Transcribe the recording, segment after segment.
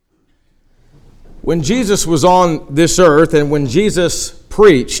When Jesus was on this earth and when Jesus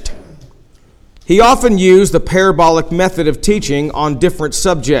preached, he often used the parabolic method of teaching on different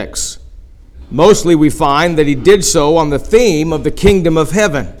subjects. Mostly we find that he did so on the theme of the kingdom of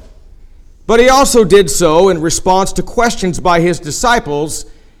heaven. But he also did so in response to questions by his disciples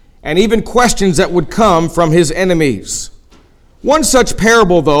and even questions that would come from his enemies. One such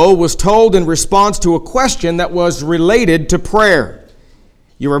parable, though, was told in response to a question that was related to prayer.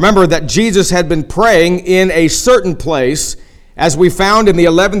 You remember that Jesus had been praying in a certain place, as we found in the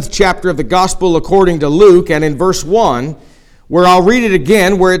 11th chapter of the Gospel according to Luke, and in verse 1, where I'll read it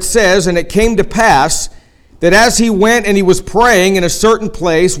again, where it says, "And it came to pass that as he went and he was praying in a certain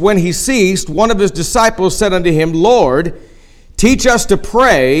place, when he ceased, one of his disciples said unto him, Lord, teach us to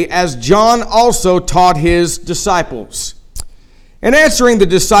pray, as John also taught his disciples." In answering the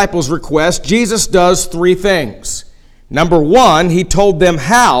disciples' request, Jesus does three things. Number one, he told them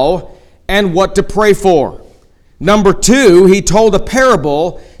how and what to pray for. Number two, he told a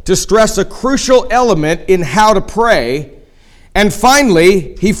parable to stress a crucial element in how to pray. And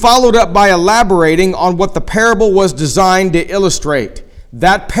finally, he followed up by elaborating on what the parable was designed to illustrate.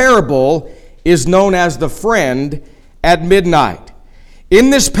 That parable is known as the friend at midnight. In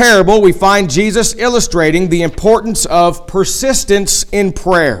this parable, we find Jesus illustrating the importance of persistence in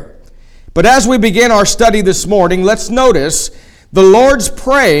prayer. But as we begin our study this morning, let's notice the Lord's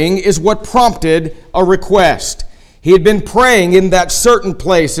praying is what prompted a request. He had been praying in that certain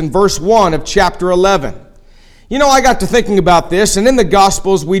place in verse 1 of chapter 11. You know, I got to thinking about this, and in the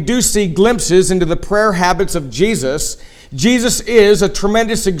Gospels we do see glimpses into the prayer habits of Jesus. Jesus is a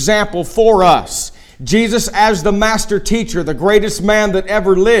tremendous example for us. Jesus as the master teacher, the greatest man that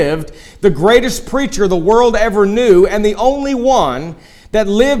ever lived, the greatest preacher the world ever knew, and the only one that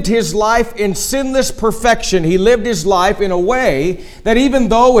lived his life in sinless perfection. He lived his life in a way that even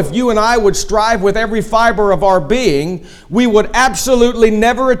though if you and I would strive with every fiber of our being, we would absolutely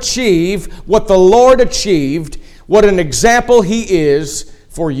never achieve what the Lord achieved. What an example he is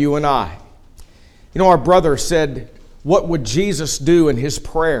for you and I. You know, our brother said, what would Jesus do in his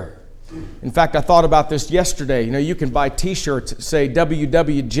prayer? In fact, I thought about this yesterday. You know, you can buy t-shirts that say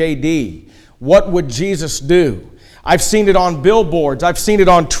WWJD. What would Jesus do? I've seen it on billboards. I've seen it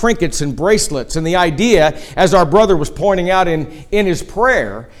on trinkets and bracelets. And the idea, as our brother was pointing out in his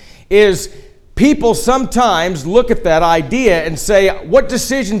prayer, is people sometimes look at that idea and say, what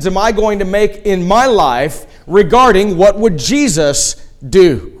decisions am I going to make in my life regarding what would Jesus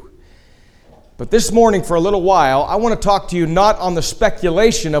do? But this morning, for a little while, I want to talk to you not on the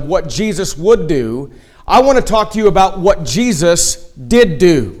speculation of what Jesus would do. I want to talk to you about what Jesus did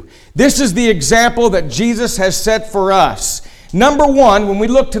do. This is the example that Jesus has set for us. Number one, when we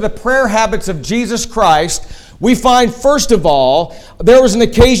look to the prayer habits of Jesus Christ, we find, first of all, there was an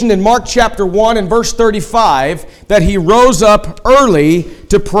occasion in Mark chapter 1 and verse 35 that he rose up early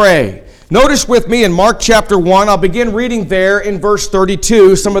to pray. Notice with me in Mark chapter 1, I'll begin reading there in verse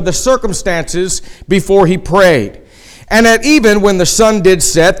 32, some of the circumstances before he prayed. "And at even when the sun did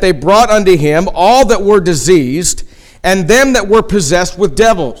set, they brought unto him all that were diseased, and them that were possessed with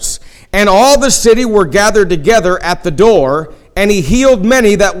devils. And all the city were gathered together at the door, and he healed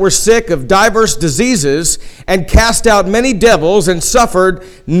many that were sick of divers diseases, and cast out many devils, and suffered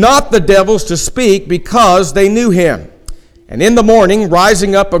not the devils to speak, because they knew him. And in the morning,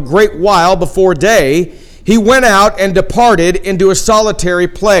 rising up a great while before day, he went out and departed into a solitary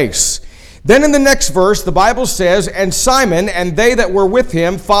place. Then in the next verse, the Bible says, And Simon and they that were with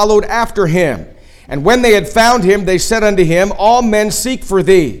him followed after him. And when they had found him, they said unto him, All men seek for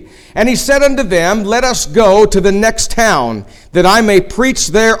thee. And he said unto them, Let us go to the next town, that I may preach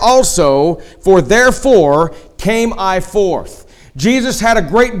there also, for therefore came I forth." Jesus had a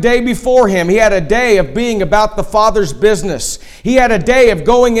great day before him. He had a day of being about the Father's business. He had a day of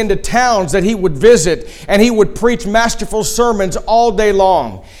going into towns that he would visit, and he would preach masterful sermons all day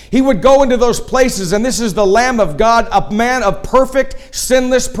long. He would go into those places, and this is the Lamb of God, a man of perfect,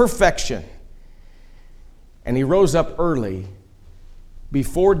 sinless perfection. And he rose up early,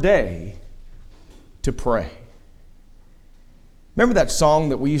 before day, to pray. Remember that song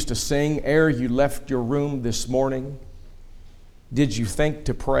that we used to sing, "Ere you left your room this morning, did you think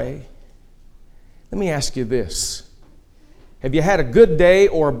to pray?" Let me ask you this. Have you had a good day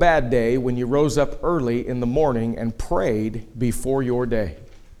or a bad day when you rose up early in the morning and prayed before your day?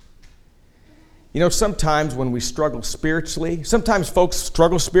 You know, sometimes when we struggle spiritually, sometimes folks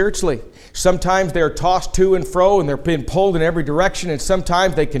struggle spiritually. Sometimes they're tossed to and fro and they're being pulled in every direction, and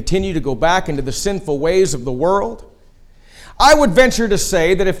sometimes they continue to go back into the sinful ways of the world. I would venture to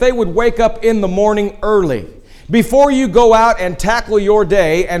say that if they would wake up in the morning early, before you go out and tackle your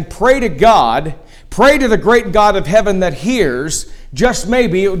day and pray to God, Pray to the great God of heaven that hears. Just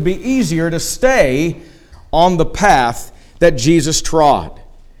maybe it would be easier to stay on the path that Jesus trod.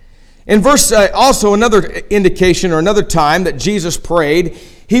 In verse, also another indication or another time that Jesus prayed,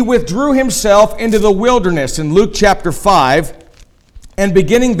 he withdrew himself into the wilderness in Luke chapter 5, and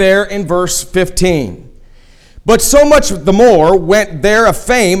beginning there in verse 15. But so much the more went there a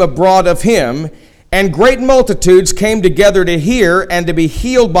fame abroad of him, and great multitudes came together to hear and to be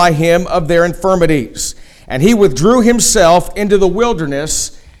healed by him of their infirmities. And he withdrew himself into the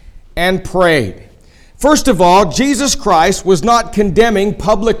wilderness and prayed. First of all, Jesus Christ was not condemning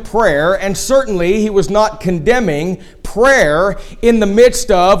public prayer, and certainly he was not condemning prayer in the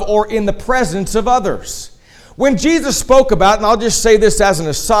midst of or in the presence of others. When Jesus spoke about, and I'll just say this as an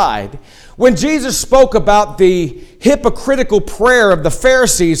aside, when Jesus spoke about the hypocritical prayer of the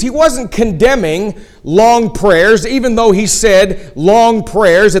Pharisees, he wasn't condemning long prayers, even though he said long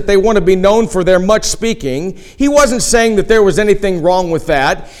prayers, that they want to be known for their much speaking. He wasn't saying that there was anything wrong with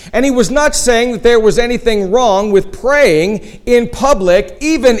that. And he was not saying that there was anything wrong with praying in public,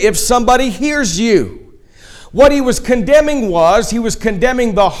 even if somebody hears you. What he was condemning was, he was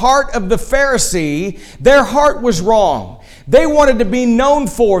condemning the heart of the Pharisee. Their heart was wrong. They wanted to be known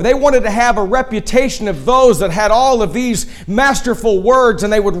for, they wanted to have a reputation of those that had all of these masterful words,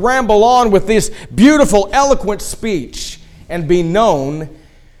 and they would ramble on with this beautiful, eloquent speech and be known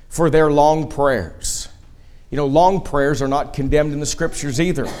for their long prayers. You know, long prayers are not condemned in the Scriptures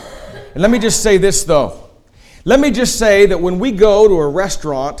either. And let me just say this, though. Let me just say that when we go to a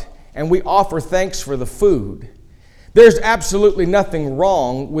restaurant and we offer thanks for the food, there's absolutely nothing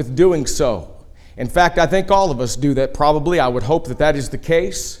wrong with doing so. In fact, I think all of us do that probably. I would hope that that is the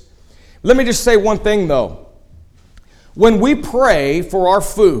case. Let me just say one thing, though. When we pray for our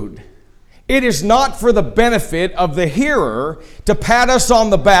food, it is not for the benefit of the hearer to pat us on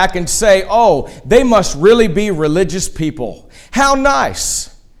the back and say, oh, they must really be religious people. How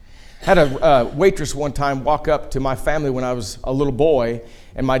nice. I had a waitress one time walk up to my family when I was a little boy,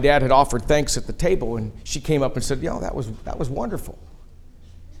 and my dad had offered thanks at the table, and she came up and said, that was wonderful.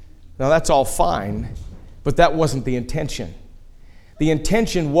 Now that's all fine, but that wasn't the intention. The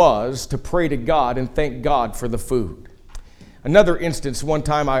intention was to pray to God and thank God for the food. Another instance, one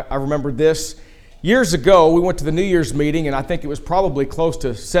time I remember this. Years ago, we went to the New Year's meeting, and I think it was probably close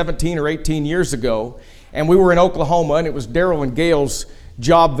to 17 or 18 years ago, and we were in Oklahoma, and it was Daryl and Gail's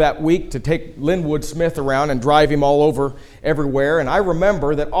job that week to take Linwood Smith around and drive him all over everywhere. And I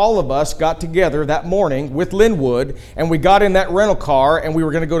remember that all of us got together that morning with Linwood, and we got in that rental car, and we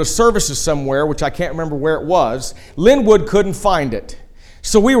were going to go to services somewhere, which I can't remember where it was. Linwood couldn't find it.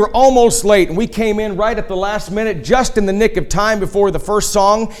 So we were almost late, and we came in right at the last minute, just in the nick of time before the first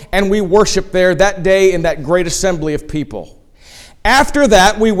song, and we worshiped there that day in that great assembly of people. After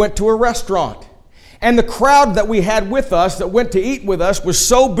that, we went to a restaurant. And the crowd that we had with us that went to eat with us was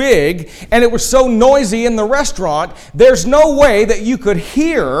so big, and it was so noisy in the restaurant, there's no way that you could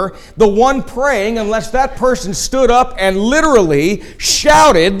hear the one praying unless that person stood up and literally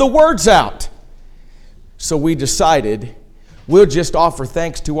shouted the words out. So we decided we'll just offer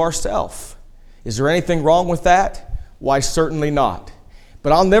thanks to ourselves. Is there anything wrong with that? Why, certainly not.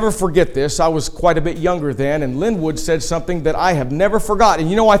 But I'll never forget this. I was quite a bit younger then, and Linwood said something that I have never forgotten.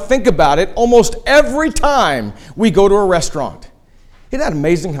 You know, I think about it almost every time we go to a restaurant. Isn't that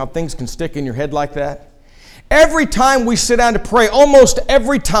amazing how things can stick in your head like that? Every time we sit down to pray, almost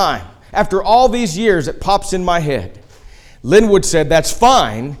every time, after all these years, it pops in my head. Linwood said, that's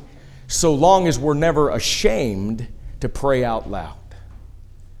fine, so long as we're never ashamed to pray out loud.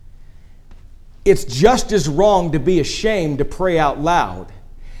 It's just as wrong to be ashamed to pray out loud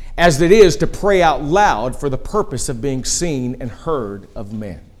as it is to pray out loud for the purpose of being seen and heard of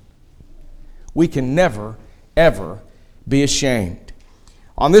men. We can never, ever be ashamed.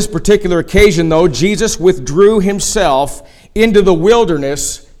 On this particular occasion, though, Jesus withdrew himself into the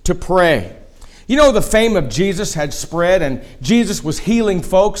wilderness to pray. You know, the fame of Jesus had spread, and Jesus was healing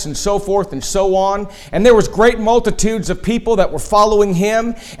folks and so forth and so on. And there was great multitudes of people that were following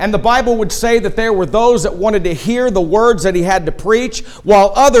him. And the Bible would say that there were those that wanted to hear the words that he had to preach,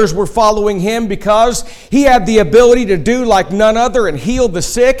 while others were following him because he had the ability to do like none other and heal the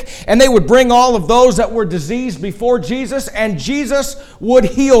sick. And they would bring all of those that were diseased before Jesus, and Jesus would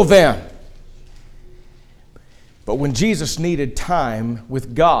heal them. But when Jesus needed time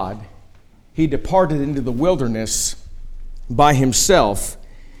with God, he departed into the wilderness by himself,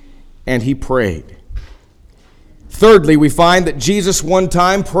 and he prayed. Thirdly, we find that Jesus one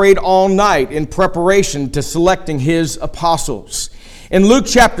time prayed all night in preparation to selecting his apostles. In Luke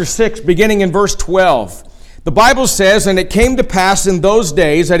chapter 6, beginning in verse 12, The Bible says, "And it came to pass in those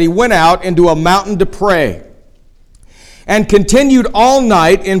days that he went out into a mountain to pray, and continued all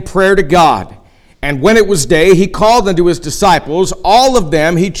night in prayer to God. And when it was day, he called unto his disciples. All of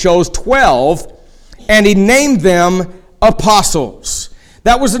them he chose 12, and he named them apostles."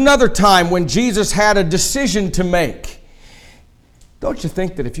 That was another time when Jesus had a decision to make. Don't you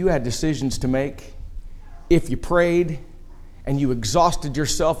think that if you had decisions to make, if you prayed and you exhausted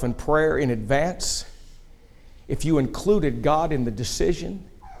yourself in prayer in advance, if you included God in the decision,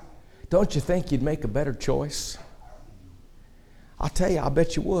 don't you think you'd make a better choice? I'll tell you, I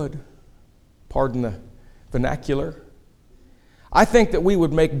bet you would. Pardon the vernacular. I think that we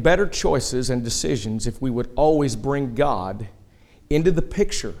would make better choices and decisions if we would always bring God into the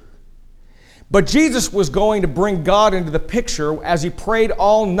picture. But Jesus was going to bring God into the picture as he prayed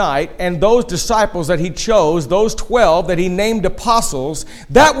all night, and those disciples that he chose, those 12 that he named apostles,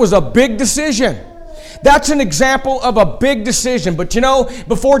 that was a big decision. That's an example of a big decision. But you know,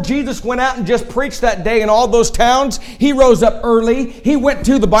 before Jesus went out and just preached that day in all those towns, he rose up early. He went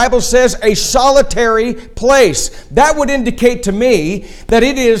to, the Bible says, a solitary place. That would indicate to me that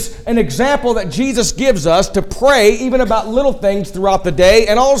it is an example that Jesus gives us to pray even about little things throughout the day,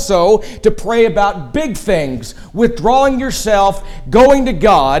 and also to pray about big things, withdrawing yourself, going to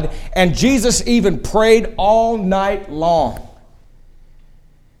God. And Jesus even prayed all night long.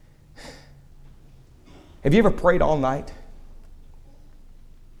 Have you ever prayed all night?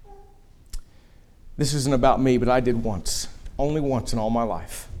 This isn't about me, but I did once. Only once in all my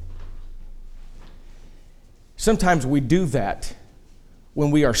life. Sometimes we do that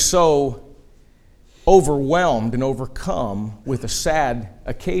when we are so overwhelmed and overcome with a sad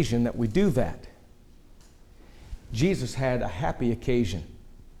occasion that we do that. Jesus had a happy occasion.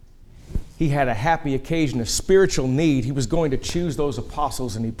 He had a happy occasion, a spiritual need. He was going to choose those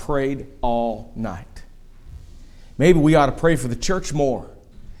apostles, and he prayed all night. Maybe we ought to pray for the church more.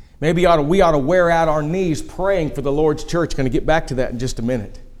 Maybe we ought to wear out our knees praying for the Lord's church. Going to get back to that in just a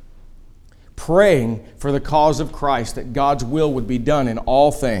minute. Praying for the cause of Christ, that God's will would be done in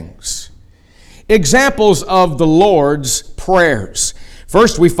all things. Examples of the Lord's prayers.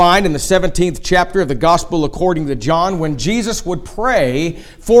 First, we find in the 17th chapter of the Gospel according to John, when Jesus would pray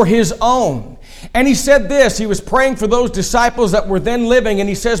for his own. And he said this, he was praying for those disciples that were then living, and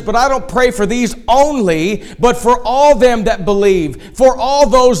he says, "But I don't pray for these only, but for all them that believe, for all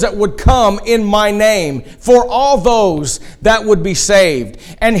those that would come in my name, for all those that would be saved."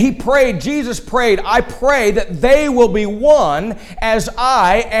 And he prayed, Jesus prayed, "I pray that they will be one as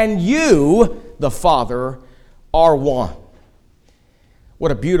I and you, the Father, are one."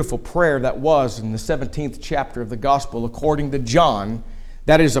 What a beautiful prayer that was in the 17th chapter of the Gospel according to John.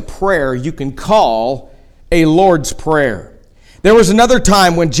 That is a prayer you can call a Lord's Prayer. There was another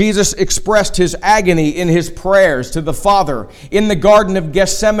time when Jesus expressed his agony in his prayers to the Father in the Garden of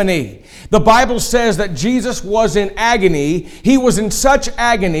Gethsemane. The Bible says that Jesus was in agony. He was in such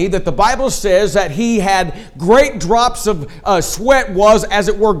agony that the Bible says that he had great drops of sweat, was as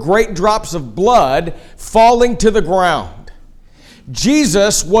it were great drops of blood falling to the ground.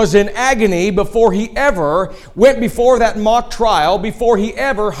 Jesus was in agony before he ever went before that mock trial, before he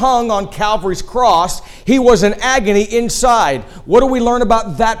ever hung on Calvary's cross. He was in agony inside. What do we learn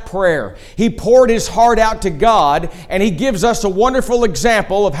about that prayer? He poured his heart out to God, and he gives us a wonderful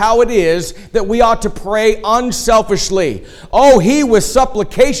example of how it is that we ought to pray unselfishly. Oh, he with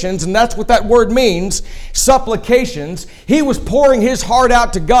supplications, and that's what that word means, supplications. He was pouring his heart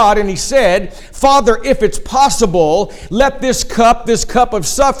out to God, and he said, "Father, if it's possible, let this cup of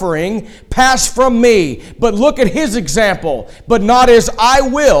suffering pass from me." But look at his example. "But not as I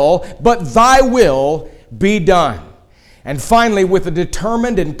will, but thy will be done." And finally, with a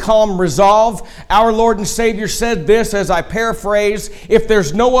determined and calm resolve, our Lord and Savior said this, as I paraphrase, "If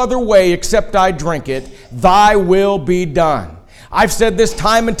there's no other way except I drink it, thy will be done." I've said this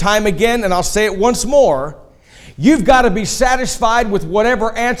time and time again, and I'll say it once more. You've got to be satisfied with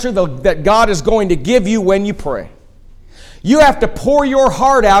whatever answer that God is going to give you when you pray. You have to pour your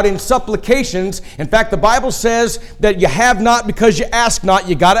heart out in supplications. In fact, the Bible says that you have not because you ask not.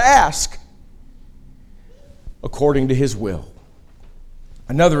 You got to ask according to his will.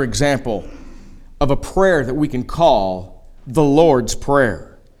 Another example of a prayer that we can call the Lord's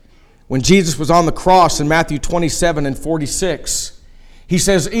Prayer. When Jesus was on the cross in Matthew 27 and 46, he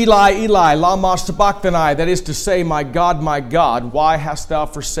says, "Eli, Eli, lama sabachthani," that is to say, my God, why hast thou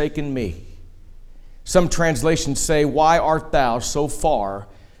forsaken me?" Some translations say, "Why art thou so far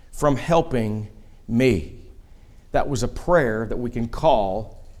from helping me?" That was a prayer that we can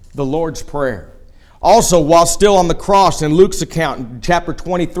call the Lord's Prayer. Also, while still on the cross in Luke's account, in chapter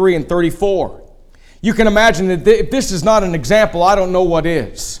 23 and 34, You can imagine that if this is not an example, I don't know what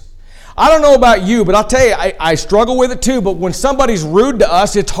is. I don't know about you, but I'll tell you, I struggle with it too, but when somebody's rude to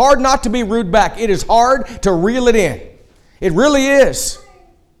us, it's hard not to be rude back. It is hard to reel it in. It really is.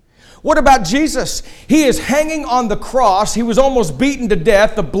 What about Jesus? He is hanging on the cross. He was almost beaten to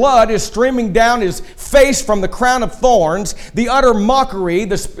death. The blood is streaming down his face from the crown of thorns, the utter mockery,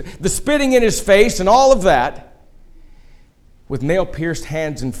 the spitting in his face, and all of that. With nail-pierced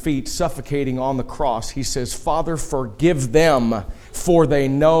hands and feet, suffocating on the cross, he says, Father, forgive them, for they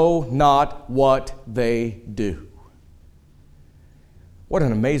know not what they do. What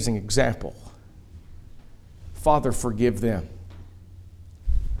an amazing example. Father, forgive them,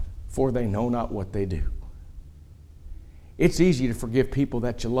 for they know not what they do. It's easy to forgive people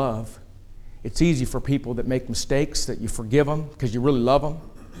that you love. It's easy for people that make mistakes that you forgive them because you really love them,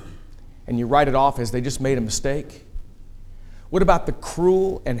 and you write it off as they just made a mistake. What about the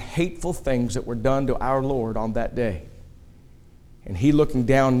cruel and hateful things that were done to our Lord on that day? And he, looking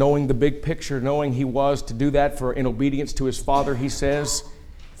down, knowing the big picture, knowing he was to do that in obedience to his Father, he says,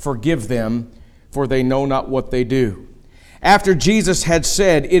 forgive them, for they know not what they do. After Jesus had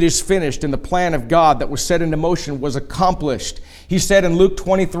said, it is finished, and the plan of God that was set into motion was accomplished, he said in Luke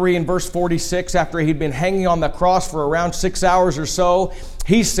 23 and verse 46, after he'd been hanging on the cross for around 6 hours or so,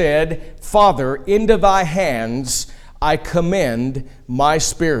 he said, Father, into thy hands I commend my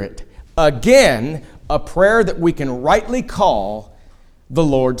spirit. Again, a prayer that we can rightly call the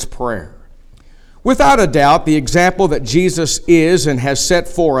Lord's Prayer. Without a doubt, the example that Jesus is and has set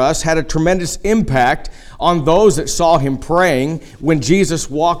for us had a tremendous impact on those that saw him praying when Jesus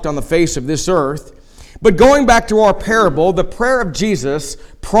walked on the face of this earth. But going back to our parable, the prayer of Jesus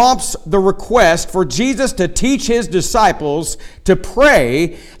prompts the request for Jesus to teach his disciples to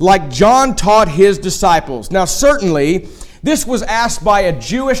pray like John taught his disciples. Now, certainly, this was asked by a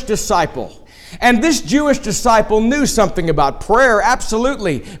Jewish disciple. And this Jewish disciple knew something about prayer,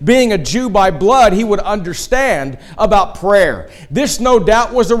 absolutely. Being a Jew by blood, he would understand about prayer. This, no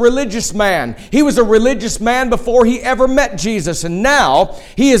doubt, was a religious man. He was a religious man before he ever met Jesus. And now,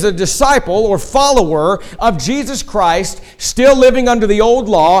 he is a disciple or follower of Jesus Christ, still living under the old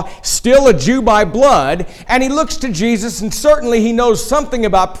law, still a Jew by blood. And he looks to Jesus, and certainly he knows something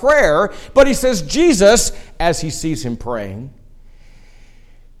about prayer. But he says, Jesus, as he sees him praying,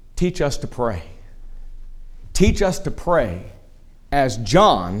 teach us to pray. Teach us to pray as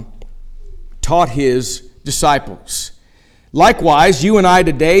John taught his disciples. Likewise, you and I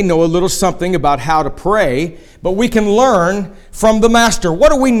today know a little something about how to pray, but we can learn from the Master.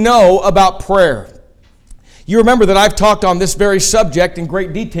 What do we know about prayer? You remember that I've talked on this very subject in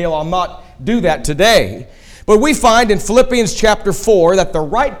great detail. I'll not do that today. But we find in Philippians chapter 4 that the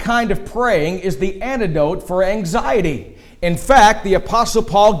right kind of praying is the antidote for anxiety. In fact, the Apostle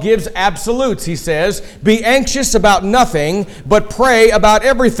Paul gives absolutes. He says, be anxious about nothing, but pray about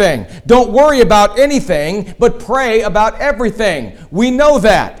everything. Don't worry about anything, but pray about everything. We know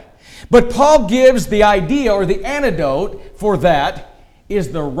that. But Paul gives the idea or the antidote for that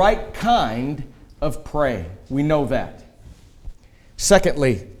is the right kind of praying. We know that.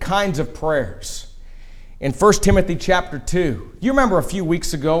 Secondly, kinds of prayers. In 1 Timothy chapter 2, you remember a few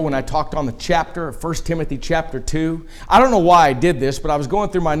weeks ago when I talked on the chapter of 1 Timothy chapter 2? I don't know why I did this, but I was going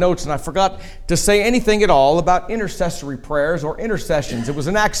through my notes and I forgot to say anything at all about intercessory prayers or intercessions. It was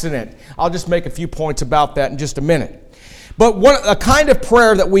an accident. I'll just make a few points about that in just a minute. But a kind of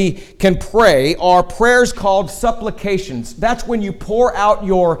prayer that we can pray are prayers called supplications. That's when you pour out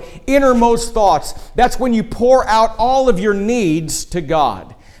your innermost thoughts. That's when you pour out all of your needs to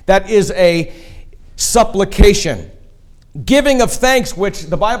God. That is a supplication. Giving of thanks, which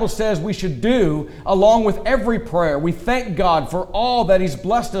the Bible says we should do along with every prayer. We thank God for all that He's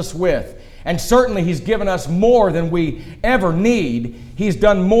blessed us with. And certainly He's given us more than we ever need. He's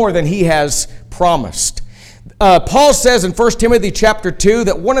done more than He has promised. Paul says in 1 Timothy chapter 2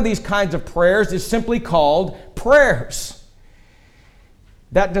 that one of these kinds of prayers is simply called prayers.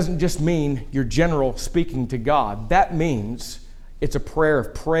 That doesn't just mean your general speaking to God. That means it's a prayer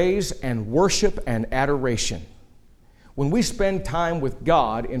of praise and worship and adoration. When we spend time with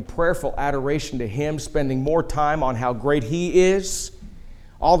God in prayerful adoration to Him, spending more time on how great He is,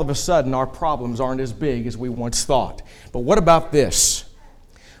 all of a sudden our problems aren't as big as we once thought. But what about this?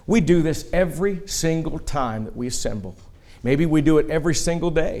 We do this every single time that we assemble. Maybe we do it every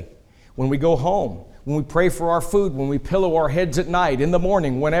single day. When we go home, when we pray for our food, when we pillow our heads at night, in the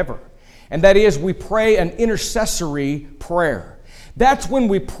morning, whenever. And that is, we pray an intercessory prayer. That's when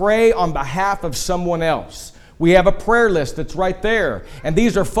we pray on behalf of someone else. We have a prayer list that's right there. And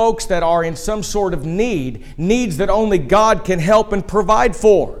these are folks that are in some sort of needs that only God can help and provide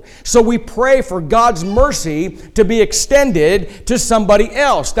for. So we pray for God's mercy to be extended to somebody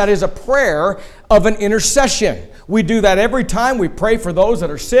else. That is a prayer of an intercession. We do that every time we pray for those that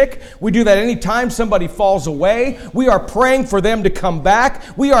are sick. We do that anytime somebody falls away. We are praying for them to come back.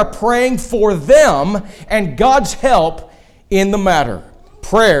 We are praying for them and God's help in the matter.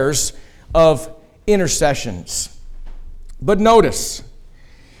 Prayers of intercessions. But notice,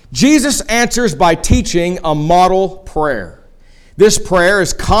 Jesus answers by teaching a model prayer. This prayer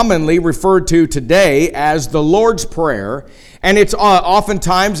is commonly referred to today as the Lord's Prayer, and it's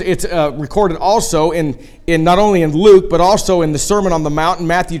oftentimes recorded also in not only in Luke, but also in the Sermon on the Mount in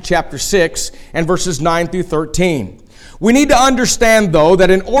Matthew chapter 6 and verses 9 through 13. We need to understand, though, that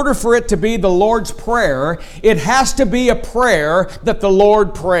in order for it to be the Lord's Prayer, it has to be a prayer that the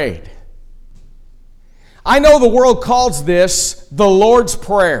Lord prayed. I know the world calls this the Lord's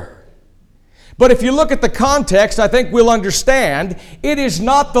Prayer. But if you look at the context, I think we'll understand it is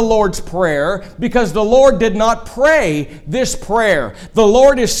not the Lord's Prayer because the Lord did not pray this prayer. The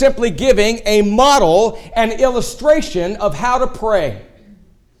Lord is simply giving a model, an illustration of how to pray.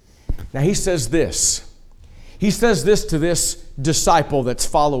 Now He says this. He says this to this disciple that's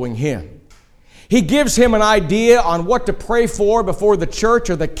following Him. He gives him an idea on what to pray for before the church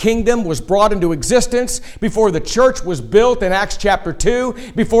or the kingdom was brought into existence, before the church was built in Acts chapter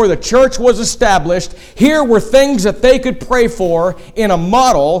 2, before the church was established. Here were things that they could pray for in a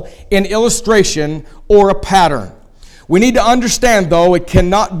model, an illustration, or a pattern. We need to understand, though, it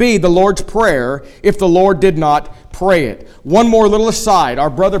cannot be the Lord's Prayer if the Lord did not pray it. One more little aside. Our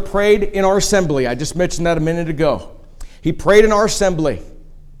brother prayed in our assembly. I just mentioned that a minute ago. He prayed in our assembly.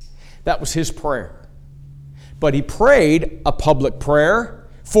 That was his prayer. But he prayed a public prayer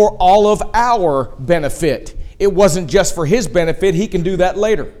for all of our benefit. It wasn't just for his benefit. He can do that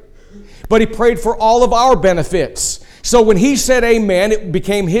later. But he prayed for all of our benefits. So when he said amen, it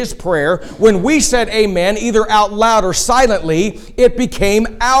became his prayer. When we said amen, either out loud or silently, it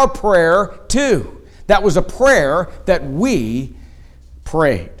became our prayer too. That was a prayer that we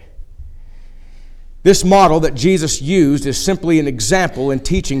prayed. This model that Jesus used is simply an example in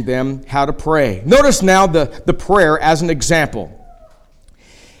teaching them how to pray. Notice now the prayer as an example.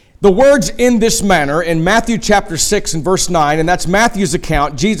 The words "in this manner" in Matthew chapter 6 and verse 9, and that's Matthew's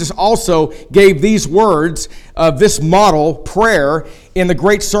account. Jesus also gave these words of this model prayer in the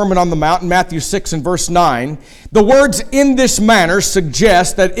great Sermon on the Mount in Matthew 6 and verse 9. The words "in this manner"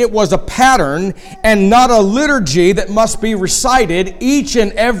 suggest that it was a pattern and not a liturgy that must be recited each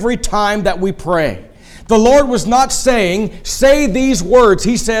and every time that we pray. The Lord was not saying, say these words.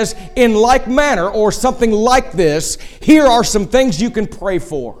 He says, in like manner or something like this, here are some things you can pray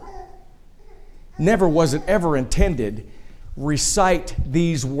for. Never was it ever intended, recite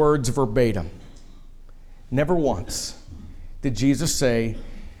these words verbatim. Never once did Jesus say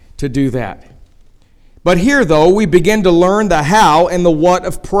to do that. But here, though, we begin to learn the how and the what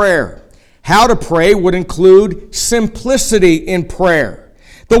of prayer. How to pray would include simplicity in prayer.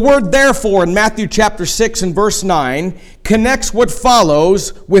 The word "therefore" in Matthew chapter 6 and verse 9 connects what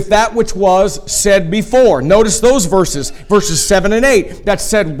follows with that which was said before. Notice those verses 7 and 8. That's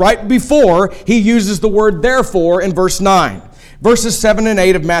said right before he uses the word "therefore" in verse 9. Verses 7 and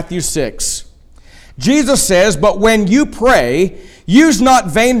 8 of Matthew 6. Jesus says, "But when you pray, use not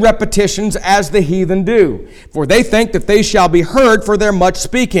vain repetitions as the heathen do, for they think that they shall be heard for their much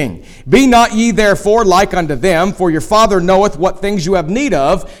speaking. Be not ye therefore like unto them, for your Father knoweth what things you have need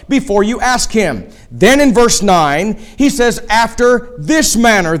of before you ask Him." Then in verse 9, he says, "After this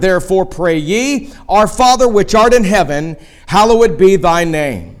manner therefore pray ye, Our Father which art in heaven, hallowed be thy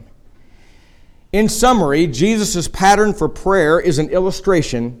name." In summary, Jesus' pattern for prayer is an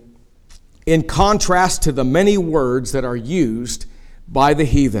illustration in contrast to the many words that are used by the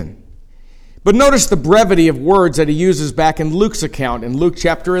heathen. But notice the brevity of words that he uses back in Luke's account, in Luke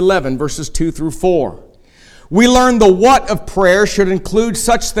chapter 11, verses 2 through 4. We learn the what of prayer should include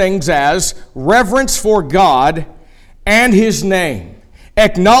such things as reverence for God and His name,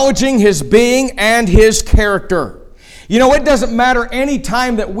 acknowledging His being and His character. You know, it doesn't matter any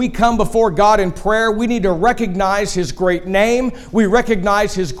time that we come before God in prayer, we need to recognize His great name, we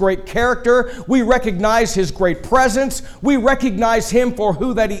recognize His great character, we recognize His great presence, we recognize Him for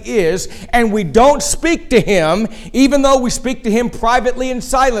who that He is, and we don't speak to Him, even though we speak to Him privately and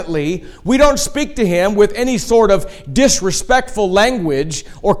silently, we don't speak to Him with any sort of disrespectful language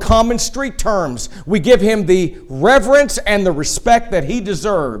or common street terms. We give Him the reverence and the respect that He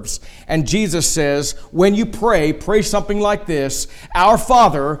deserves. And Jesus says, when you pray, pray something like this: Our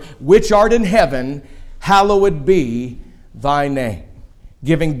Father, which art in heaven, hallowed be thy name,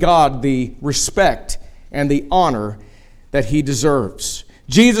 giving God the respect and the honor that he deserves.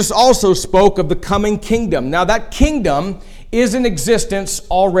 Jesus also spoke of the coming kingdom. Now that kingdom is in existence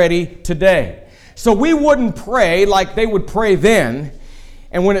already today. So we wouldn't pray like they would pray then.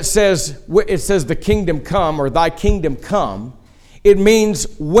 And when it says the kingdom come or thy kingdom come, it means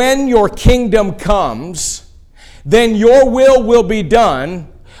when your kingdom comes, then your will be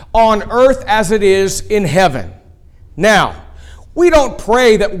done on earth as it is in heaven. Now, we don't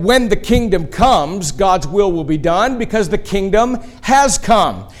pray that when the kingdom comes, God's will be done, because the kingdom has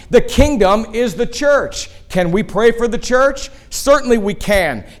come. The kingdom is the church. Can we pray for the church? Certainly we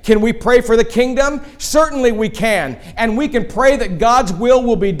can. Can we pray for the kingdom? Certainly we can. And we can pray that God's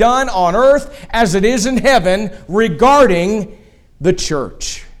will be done on earth as it is in heaven regarding the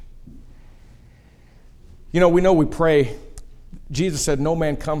church. You know we pray. Jesus said, no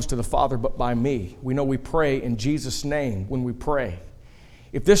man comes to the Father but by me. We know we pray in Jesus' name when we pray.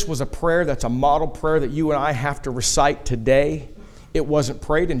 If this was a prayer that's a model prayer that you and I have to recite today, it wasn't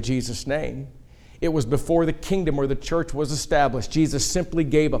prayed in Jesus' name. It was before the kingdom or the church was established. Jesus simply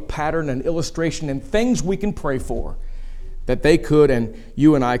gave a pattern, an illustration, and things we can pray for that they could and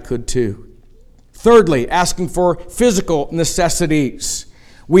you and I could too. Thirdly, asking for physical necessities.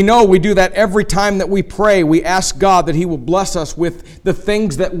 We know we do that every time that we pray. We ask God that he will bless us with the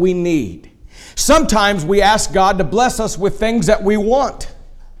things that we need. Sometimes we ask God to bless us with things that we want.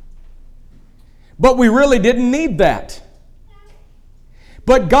 But we really didn't need that.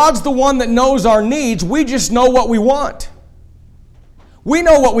 But God's the one that knows our needs. We just know what we want. We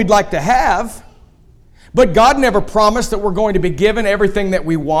know what we'd like to have. But God never promised that we're going to be given everything that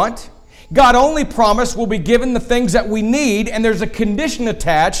we want. God only promised we'll be given the things that we need, and there's a condition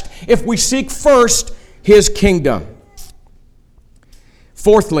attached if we seek first his kingdom.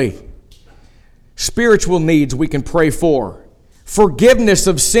 Fourthly, spiritual needs we can pray for. Forgiveness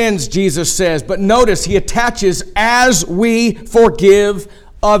of sins, Jesus says, but notice he attaches as we forgive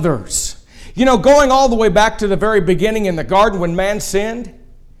others. You know, going all the way back to the very beginning in the garden when man sinned,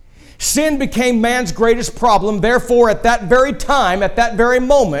 sin became man's greatest problem. Therefore, at that very time, at that very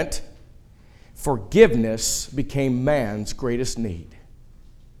moment, forgiveness became man's greatest need.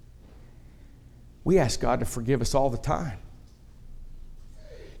 We ask God to forgive us all the time.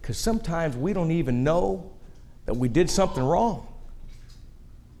 Because sometimes we don't even know that we did something wrong.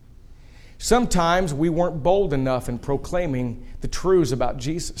 Sometimes we weren't bold enough in proclaiming the truths about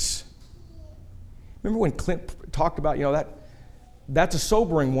Jesus. Remember when Clint talked about, that's a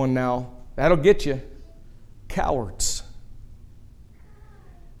sobering one now. That'll get you. Cowards.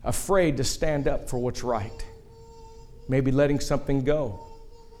 Afraid to stand up for what's right. Maybe letting something go.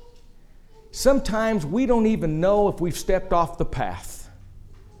 Sometimes we don't even know if we've stepped off the path.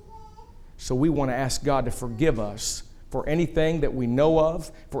 So we want to ask God to forgive us for anything that we know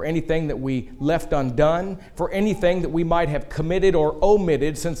of, for anything that we left undone, for anything that we might have committed or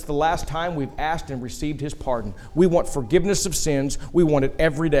omitted since the last time we've asked and received his pardon. We want forgiveness of sins. We want it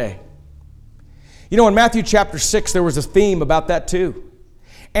every day. You know, in Matthew chapter 6, there was a theme about that too.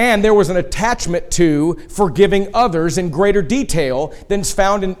 And there was an attachment to forgiving others in greater detail than is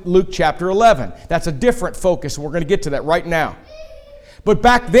found in Luke chapter 11. That's a different focus, and we're going to get to that right now. But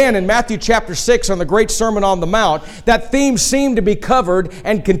back then in Matthew chapter 6 on the Great Sermon on the Mount, that theme seemed to be covered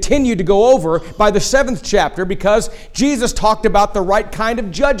and continued to go over by the 7th chapter because Jesus talked about the right kind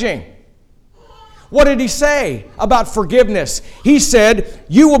of judging. What did he say about forgiveness? He said,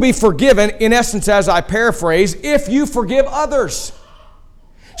 you will be forgiven, in essence, as I paraphrase, if you forgive others.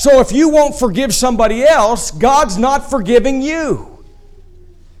 So if you won't forgive somebody else, God's not forgiving you.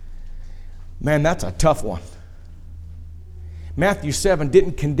 Man, that's a tough one. Matthew 7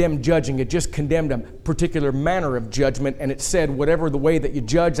 didn't condemn judging, it just condemned a particular manner of judgment, and it said whatever the way that you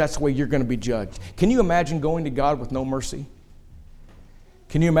judge, that's the way you're going to be judged. Can you imagine going to God with no mercy?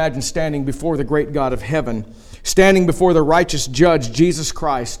 Can you imagine standing before the great God of heaven, standing before the righteous judge, Jesus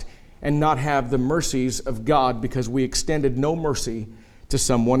Christ, and not have the mercies of God because we extended no mercy to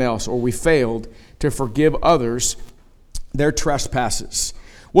someone else, or we failed to forgive others their trespasses?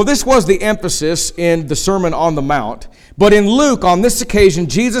 Well, this was the emphasis in the Sermon on the Mount. But in Luke, on this occasion,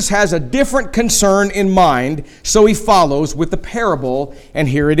 Jesus has a different concern in mind, so he follows with the parable, and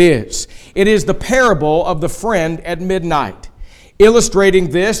here it is. It is the parable of the friend at midnight. Illustrating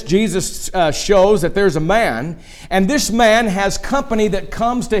this, Jesus shows that there's a man, and this man has company that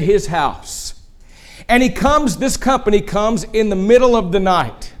comes to his house. And this company comes in the middle of the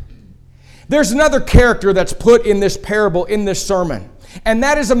night. There's another character that's put in this parable, in this sermon, and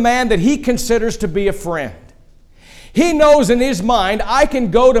that is a man that he considers to be a friend. He knows in his mind, I can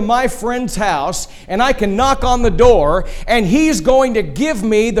go to my friend's house and I can knock on the door and he's going to give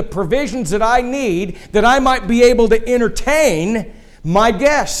me the provisions that I need that I might be able to entertain my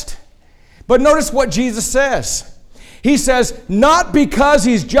guest. But notice what Jesus says. He says, not because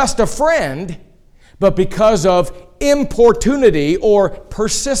he's just a friend, but because of importunity or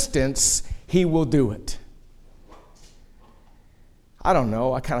persistence, he will do it. I don't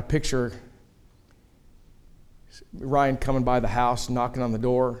know, I kind of picture Ryan coming by the house, knocking on the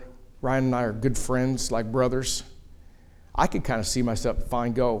door. Ryan and I are good friends, like brothers. I could kind of see myself,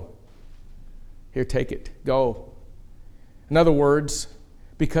 fine, go. Here, take it, go. In other words,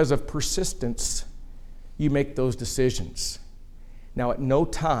 because of persistence, you make those decisions. Now, at no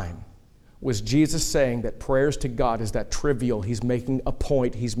time was Jesus saying that prayers to God is that trivial. He's making a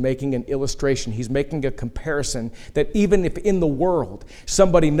point. He's making an illustration. He's making a comparison that even if in the world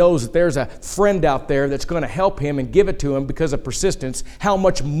somebody knows that there's a friend out there that's going to help him and give it to him because of persistence, how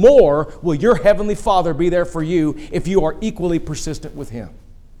much more will your Heavenly Father be there for you if you are equally persistent with Him?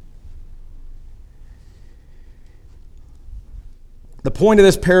 The point of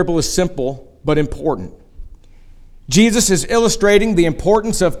this parable is simple but important. Jesus is illustrating the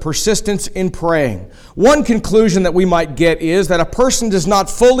importance of persistence in praying. One conclusion that we might get is that a person does not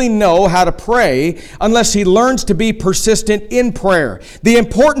fully know how to pray unless he learns to be persistent in prayer. The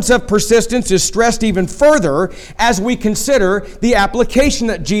importance of persistence is stressed even further as we consider the application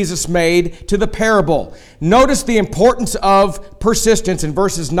that Jesus made to the parable. Notice the importance of persistence in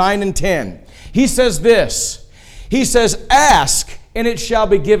verses 9 and 10. He says this. He says, "Ask, and it shall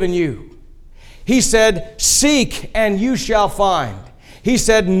be given you." He said, "Seek, and you shall find." He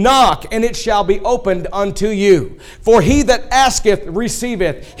said, "Knock, and it shall be opened unto you. For he that asketh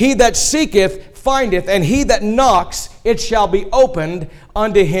receiveth, he that seeketh findeth, and he that knocks, it shall be opened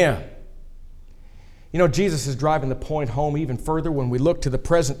unto him." You know, Jesus is driving the point home even further when we look to the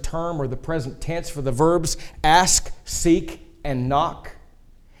present term or the present tense for the verbs ask, seek, and knock.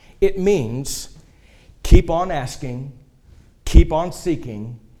 It means keep on asking, keep on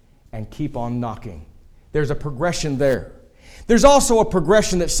seeking, and keep on knocking. There's a progression there. There's also a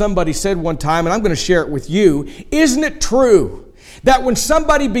progression that somebody said one time, and I'm going to share it with you. Isn't it true that when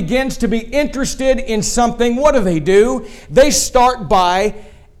somebody begins to be interested in something, what do? They start by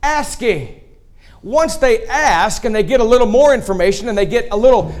asking. Once they ask and they get a little more information and they get a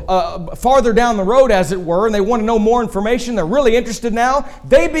little farther down the road, as it were, and they want to know more information, they're really interested now,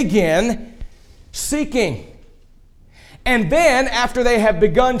 they begin seeking. And then, after they have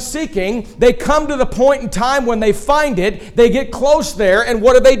begun seeking, they come to the point in time when they find it, they get close there, and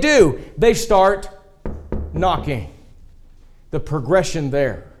what do? They start knocking. The progression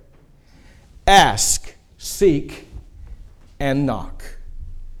there. Ask, seek, and knock.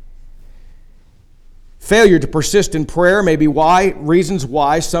 Failure to persist in prayer may be reasons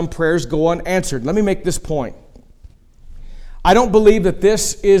why some prayers go unanswered. Let me make this point. I don't believe that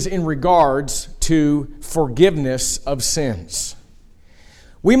this is in regards to forgiveness of sins.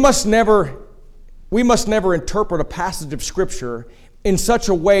 We must never interpret a passage of Scripture in such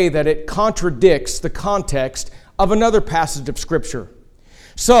a way that it contradicts the context of another passage of Scripture.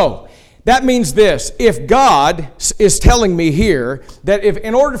 So, that means this: if God is telling me here that if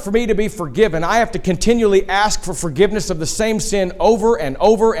in order for me to be forgiven, I have to continually ask for forgiveness of the same sin over and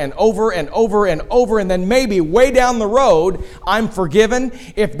over and over and over and over, and then maybe way down the road, I'm forgiven.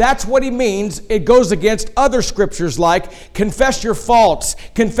 If that's what He means, it goes against other scriptures like confess your faults,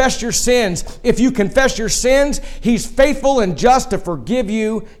 confess your sins. If you confess your sins, He's faithful and just to forgive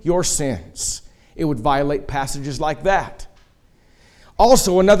you your sins. It would violate passages like that.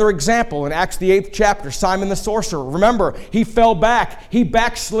 Also, another example in Acts the 8th chapter, Simon the sorcerer. Remember, he fell back. He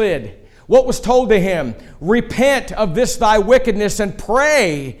backslid. What was told to him? Repent of this thy wickedness and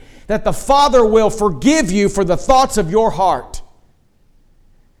pray that the Father will forgive you for the thoughts of your heart.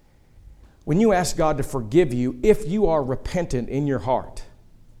 When you ask God to forgive you, if you are repentant in your heart,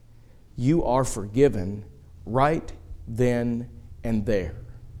 you are forgiven right then and there.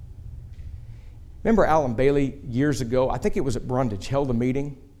 Remember Alan Bailey years ago, I think it was at Brundage, held a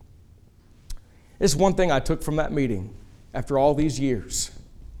meeting. This is one thing I took from that meeting after all these years.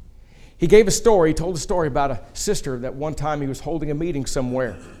 He told a story about a sister that one time he was holding a meeting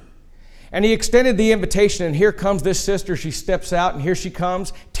somewhere. And he extended the invitation, and here comes this sister. She steps out, and here she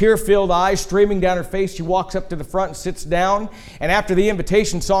comes, tear-filled eyes streaming down her face. She walks up to the front and sits down. And after the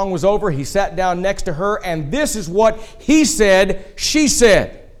invitation song was over, he sat down next to her, and this is what he said, she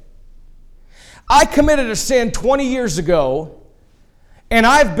said. I committed a sin 20 years ago, and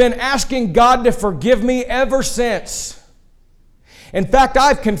I've been asking God to forgive me ever since. In fact,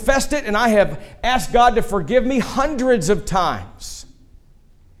 I've confessed it and I have asked God to forgive me hundreds of times.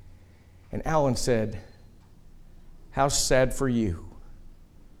 And Alan said, how sad for you.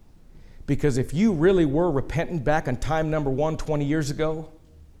 Because if you really were repentant back on time number 1 20 years ago,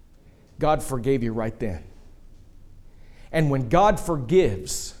 God forgave you right then. And when God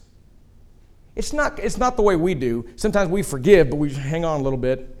forgives, it's not the way we do. Sometimes we forgive, but we hang on a little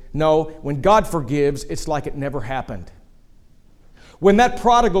bit. No, when God forgives, it's like it never happened. When that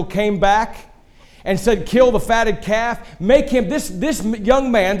prodigal came back and said, kill the fatted calf, make him, this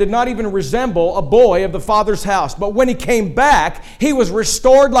young man did not even resemble a boy of the father's house. But when he came back, he was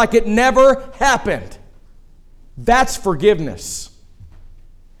restored like it never happened. That's forgiveness.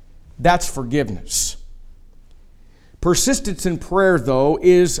 That's forgiveness. Persistence in prayer, though,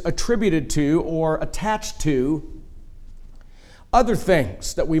 is attributed to or attached to other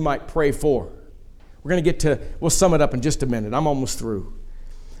things that we might pray for. We'll sum it up in just a minute. I'm almost through.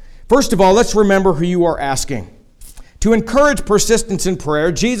 First of all, let's remember who you are asking. To encourage persistence in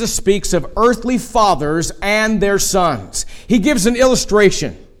prayer, Jesus speaks of earthly fathers and their sons. He gives an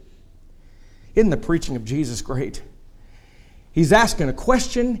illustration. Isn't the preaching of Jesus great? He's asking a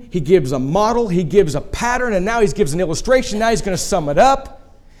question, he gives a model, he gives a pattern, and now he gives an illustration. Now he's going to sum it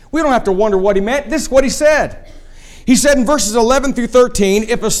up. We don't have to wonder what he meant. This is what he said. He said in verses 11 through 13,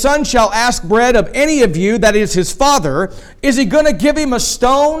 if a son shall ask bread of any of you that is his father, is he going to give him a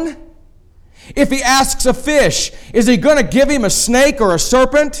stone? If he asks a fish, is he going to give him a snake or a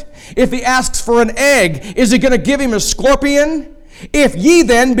serpent? If he asks for an egg, is he going to give him a scorpion? If ye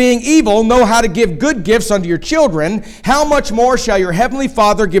then, being evil, know how to give good gifts unto your children, how much more shall your heavenly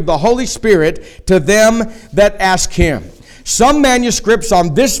Father give the Holy Spirit to them that ask him? Some manuscripts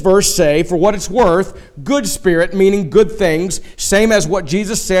on this verse say, for what it's worth, good spirit, meaning good things, same as what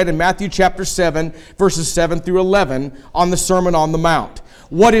Jesus said in Matthew chapter 7, verses 7 through 11 on the Sermon on the Mount.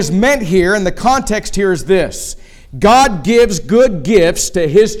 What is meant here, and the context here is this: God gives good gifts to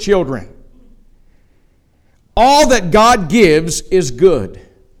his children. All that God gives is good.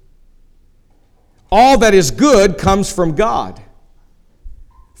 All that is good comes from God.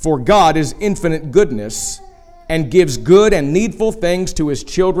 For God is infinite goodness and gives good and needful things to his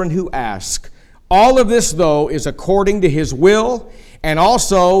children who ask. All of this, though, is according to his will, and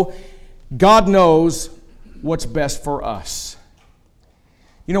also God knows what's best for us.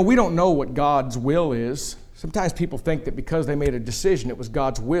 You know, we don't know what God's will is. Sometimes people think that because they made a decision, it was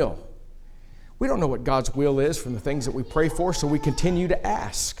God's will. We don't know what God's will is from the things that we pray for, so we continue to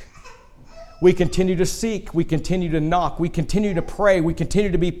ask. We continue to seek. We continue to knock. We continue to pray. We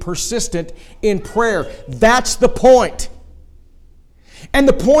continue to be persistent in prayer. That's the point. And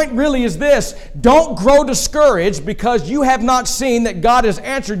the point really is this: don't grow discouraged because you have not seen that God has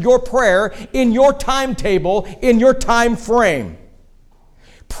answered your prayer in your timetable, in your time frame.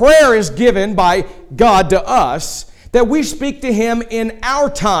 Prayer is given by God to us that we speak to him in our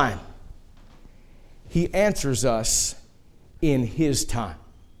time. He answers us in his time.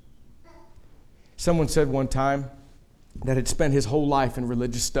 Someone said one time that had spent his whole life in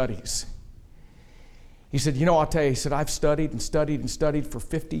religious studies. He said, you know, I'll tell you, he said, I've studied and studied and studied for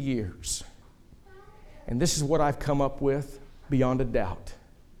 50 years. And this is what I've come up with beyond a doubt.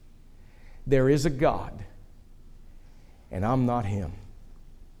 There is a God, and I'm not him.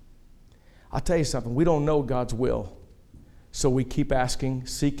 I'll tell you something, we don't know God's will. So we keep asking,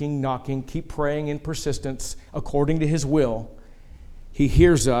 seeking, knocking, keep praying in persistence according to his will. He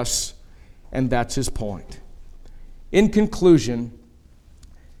hears us, and that's his point. In conclusion,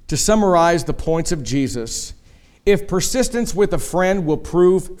 to summarize the points of Jesus, if persistence with a friend will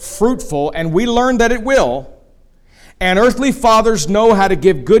prove fruitful, and we learn that it will, and earthly fathers know how to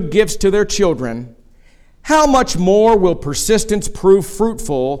give good gifts to their children, how much more will persistence prove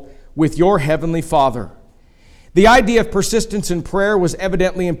fruitful with your heavenly Father? The idea of persistence in prayer was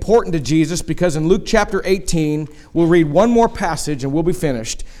evidently important to Jesus because in Luke chapter 18, we'll read one more passage and we'll be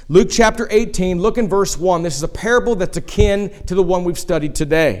finished. Luke chapter 18, look in verse 1. This is a parable that's akin to the one we've studied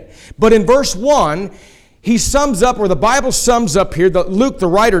today. But in verse 1, he sums up, or the Bible sums up here, Luke the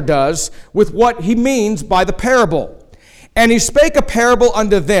writer does, with what he means by the parable. And he spake a parable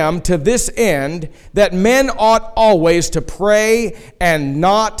unto them to this end, that men ought always to pray and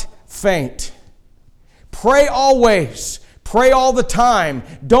not faint. Pray always. Pray all the time.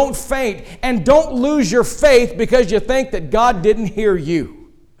 Don't faint. And don't lose your faith because you think that God didn't hear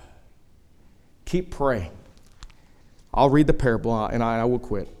you. Keep praying. I'll read the parable and I will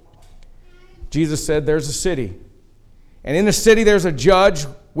quit. Jesus said, there's a city. And in the city there's a judge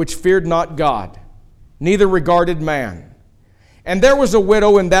which feared not God, neither regarded man. And there was a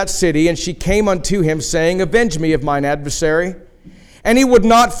widow in that city, and she came unto him, saying, avenge me of mine adversary. And he would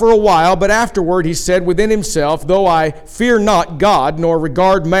not for a while, but afterward he said within himself, Though I fear not God, nor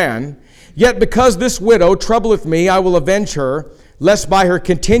regard man, yet because this widow troubleth me, I will avenge her, lest by her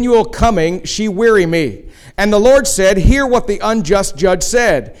continual coming she weary me. And the Lord said, Hear what the unjust judge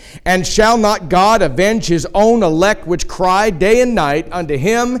said. And shall not God avenge his own elect which cry day and night unto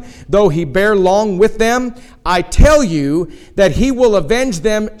him, though he bear long with them? I tell you that he will avenge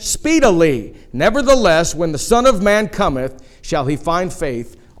them speedily. Nevertheless, when the Son of Man cometh, shall he find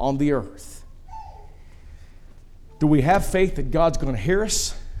faith on the earth? Do we have faith that God's going to hear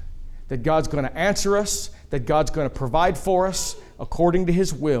us? That God's going to answer us? That God's going to provide for us according to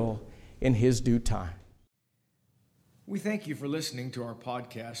his will in his due time? We thank you for listening to our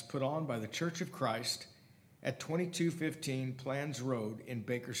podcast put on by the Church of Christ at 2215 Plans Road in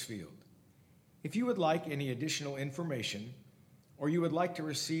Bakersfield. If you would like any additional information, or you would like to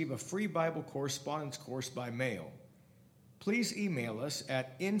receive a free Bible correspondence course by mail, please email us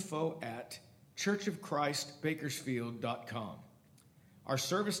at info@churchofchristbakersfield.com. Our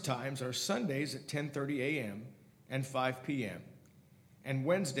service times are Sundays at 10:30 a.m. and 5 p.m., and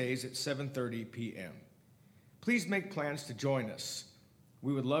Wednesdays at 7:30 p.m. Please make plans to join us.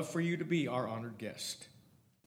 We would love for you to be our honored guest.